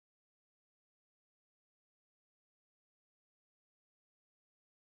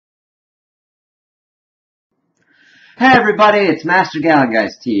Hey everybody, it's Master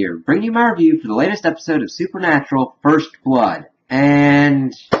Galaggeist here, bringing you my review for the latest episode of Supernatural First Blood.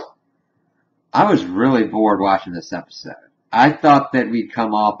 And I was really bored watching this episode. I thought that we'd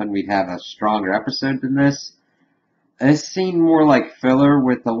come off and we'd have a stronger episode than this. This seemed more like filler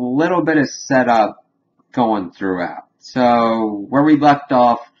with a little bit of setup going throughout. So, where we left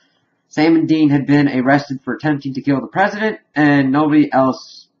off, Sam and Dean had been arrested for attempting to kill the president, and nobody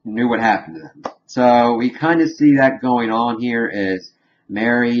else knew what happened to them. So we kind of see that going on here as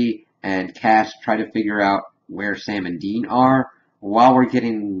Mary and Cass try to figure out where Sam and Dean are, while we're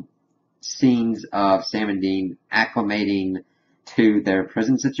getting scenes of Sam and Dean acclimating to their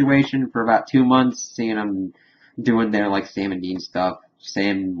prison situation for about 2 months, seeing them doing their like Sam and Dean stuff,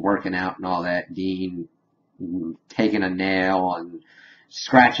 Sam working out and all that, Dean taking a nail and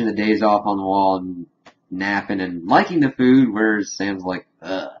scratching the days off on the wall and napping and liking the food, whereas Sam's like,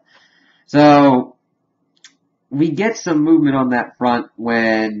 ugh. So, we get some movement on that front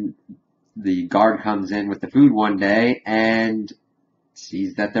when the guard comes in with the food one day and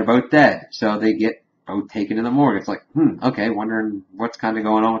sees that they're both dead. So they get both taken to the morgue. It's like, okay, wondering what's kind of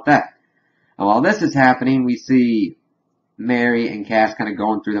going on with that. And while this is happening, we see Mary and Cass kind of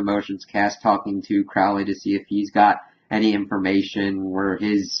going through the motions. Cass talking to Crowley to see if he's got any information where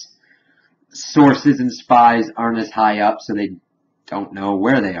his sources and spies aren't as high up, so they don't know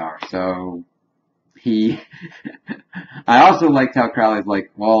where they are. So I also liked how Crowley's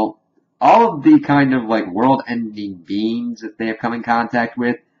like, well, all of the kind of like world-ending beings that they have come in contact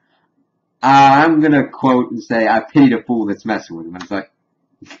with, I'm gonna quote and say, I pity the fool that's messing with them. And it's like,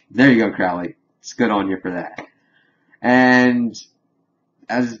 there you go, Crowley. It's good on you for that. And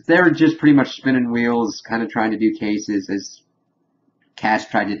as they're just pretty much spinning wheels, kind of trying to do cases, as Cass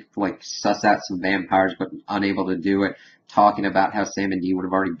tried to like suss out some vampires, but unable to do it, talking about how Sam and Dean would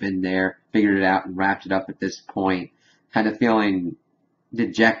have already been there, figured it out, and wrapped it up at this point, kind of feeling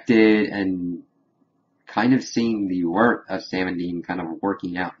dejected and kind of seeing the work of Sam and Dean kind of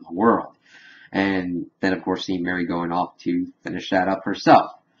working out in the world. And then, of course, seeing Mary going off to finish that up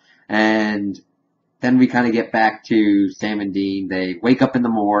herself. And then we kind of get back to Sam and Dean. They wake up in the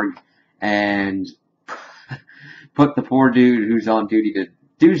morgue and put the poor dude who's on duty to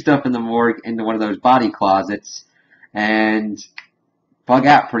do stuff in the morgue into one of those body closets and bug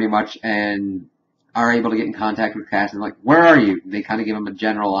out pretty much and are able to get in contact with Cass and like, where are you? They kind of give them a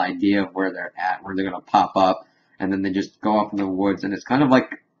general idea of where they're at, where they're going to pop up, and then they just go off in the woods. And it's kind of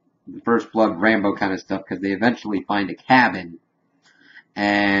like the First Blood Rambo kind of stuff because they eventually find a cabin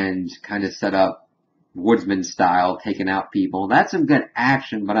and kind of set up woodsman style, taking out people. That's some good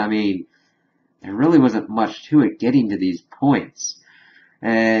action, but I mean, there really wasn't much to it getting to these points.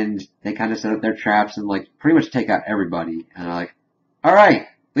 And they kind of set up their traps and like pretty much take out everybody. And they're like, alright,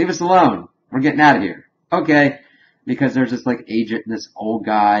 leave us alone. We're getting out of here. Okay. Because there's this like agent and this old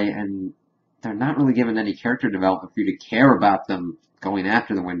guy and they're not really given any character development for you to care about them going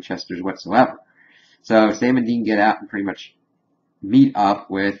after the Winchesters whatsoever. So Sam and Dean get out and pretty much meet up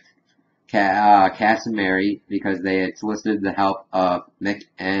with Cass and Mary because they had solicited the help of Mick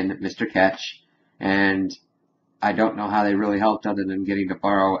and Mr. Ketch, and I don't know how they really helped other than getting to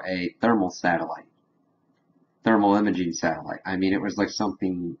borrow a thermal imaging satellite. I mean, it was like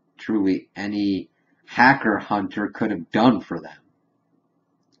something truly any hacker hunter could have done for them.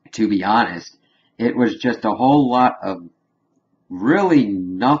 To be honest, it was just a whole lot of really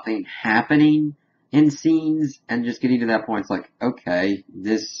nothing happening in scenes and just getting to that point. It's like, okay,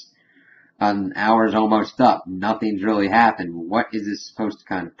 this an hour's almost up. Nothing's really happened. What is this supposed to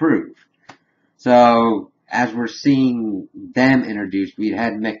kind of prove? So, as we're seeing them introduced, we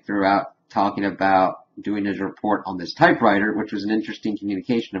had Mick throughout talking about doing his report on this typewriter, which was an interesting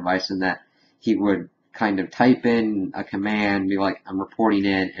communication device in that he would kind of type in a command, be like, I'm reporting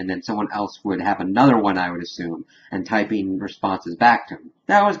in, and then someone else would have another one, I would assume, and typing responses back to him.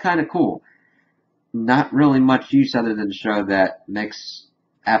 That was kind of cool. Not really much use other than to show that Mick's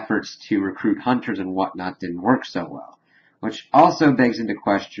efforts to recruit hunters and whatnot didn't work so well. Which also begs into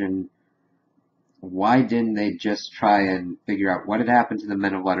question, why didn't they just try and figure out what had happened to the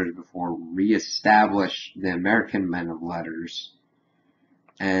Men of Letters before, reestablish the American Men of Letters,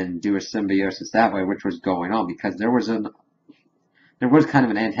 and do a symbiosis that way, which was going on, because there was kind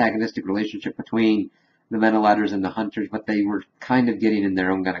of an antagonistic relationship between the Men of Letters and the Hunters, but they were kind of getting in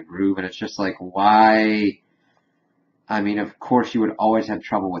their own kind of groove, and it's just like, why? I mean, of course you would always have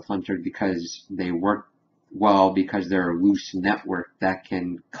trouble with Hunters because they work well because they're a loose network that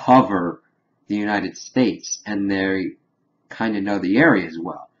can cover the United States and they kind of know the area as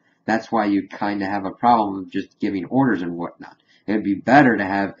well. That's why you kind of have a problem with just giving orders and whatnot. It would be better to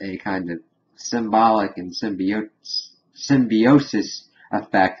have a kind of symbolic and symbiosis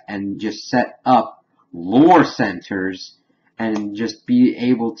effect and just set up lore centers and just be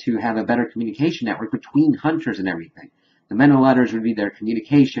able to have a better communication network between hunters and everything. The Men of Letters would be their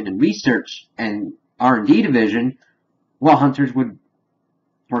communication and research and R&D division, while hunters would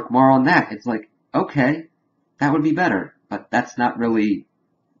work more on that. It's like, okay, that would be better, but that's not really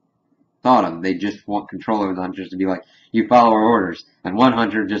thought of. They just want control over the hunters to be like, you follow our orders. And one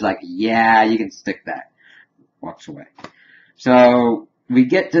hunter just like, yeah, you can stick that. Walks away. So we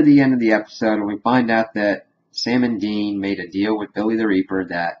get to the end of the episode and we find out that Sam and Dean made a deal with Billy the Reaper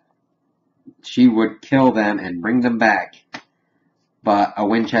that she would kill them and bring them back, but a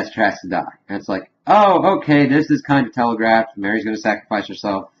Winchester has to die. And it's like, oh, okay, this is kind of telegraphed. Mary's going to sacrifice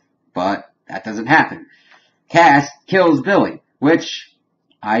herself, but that doesn't happen. Cass kills Billy, which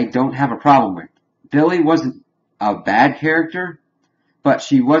I don't have a problem with. Billy wasn't a bad character, but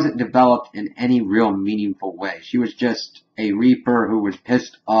she wasn't developed in any real meaningful way. She was just a Reaper who was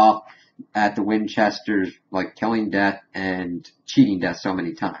pissed off at the Winchesters, like killing death and cheating death so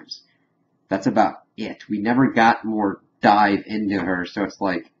many times. That's about it. We never got more dive into her, so it's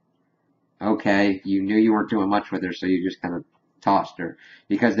like, okay, you knew you weren't doing much with her, so you just kind of tossed her.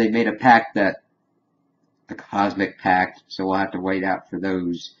 Because they made a pact that, the Cosmic Pact, so we'll have to wait out for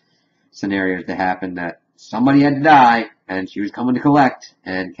those scenarios to happen that somebody had to die, and she was coming to collect,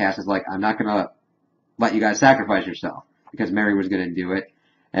 and Cass is like, I'm not gonna let you guys sacrifice yourself, because Mary was gonna do it,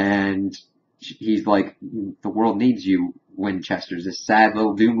 and he's like, the world needs you, Winchesters, this sad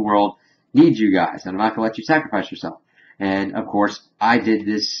little doomed world needs you guys, and I'm not gonna let you sacrifice yourself. And of course, I did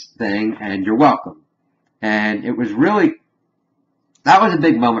this thing, and you're welcome. And it was really, that was a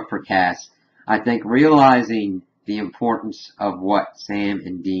big moment for Cass. I think realizing the importance of what Sam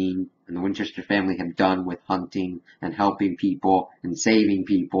and Dean and the Winchester family have done with hunting and helping people and saving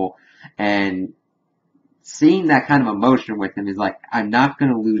people, and seeing that kind of emotion with him is like, I'm not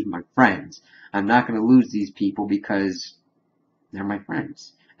going to lose my friends. I'm not going to lose these people because they're my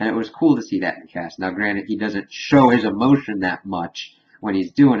friends. And it was cool to see that in Cass. Now granted, he doesn't show his emotion that much when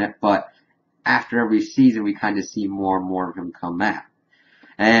he's doing it, but after every season we kind of see more and more of him come out.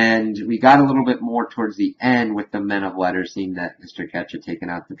 And we got a little bit more towards the end with the Men of Letters, seeing that Mr. Ketch had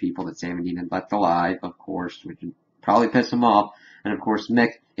taken out the people that Sam and Dean had left alive, of course, which would probably piss him off. And of course,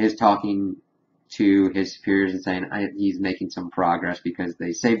 Mick is talking to his superiors and saying he's making some progress because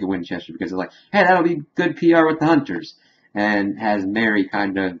they saved the Winchester, because they're like, hey, that'll be good PR with the hunters. And has Mary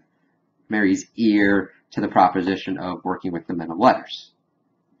kind of, Mary's ear to the proposition of working with the Men of Letters.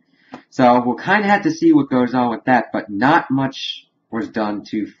 So we'll kind of have to see what goes on with that, but not much was done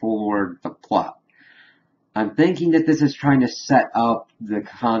to forward the plot. I'm thinking that this is trying to set up the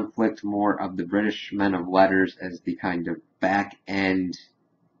conflict more of the British Men of Letters as the kind of back-end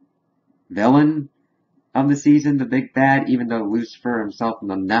villain of the season, the big bad, even though Lucifer himself and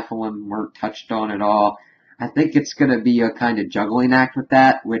the Nephilim weren't touched on at all. I think it's going to be a kind of juggling act with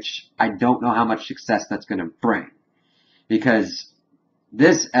that, which I don't know how much success that's going to bring. Because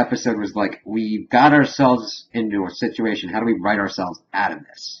this episode was like, we got ourselves into a situation, how do we write ourselves out of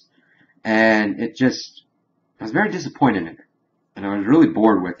this? And it just, I was very disappointed in it. And I was really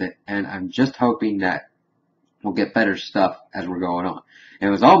bored with it, and I'm just hoping that we'll get better stuff as we're going on. It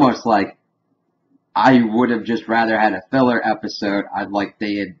was almost like I would have just rather had a filler episode. I'd like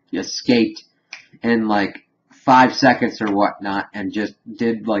they had escaped in like 5 seconds or whatnot and just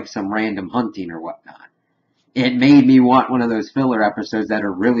did like some random hunting or whatnot. It made me want one of those filler episodes that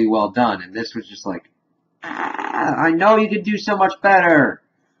are really well done, and this was just like, I know you could do so much better.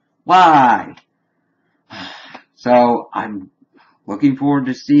 Why? So I'm looking forward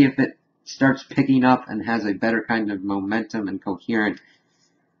to see if it starts picking up and has a better kind of momentum and coherent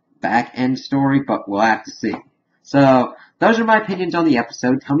back-end story, but we'll have to see. So those are my opinions on the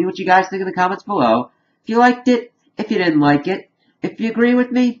episode. Tell me what you guys think in the comments below. If you liked it, if you didn't like it, if you agree with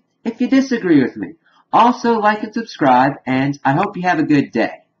me, if you disagree with me. Also, like and subscribe, and I hope you have a good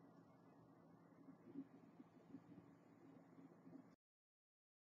day.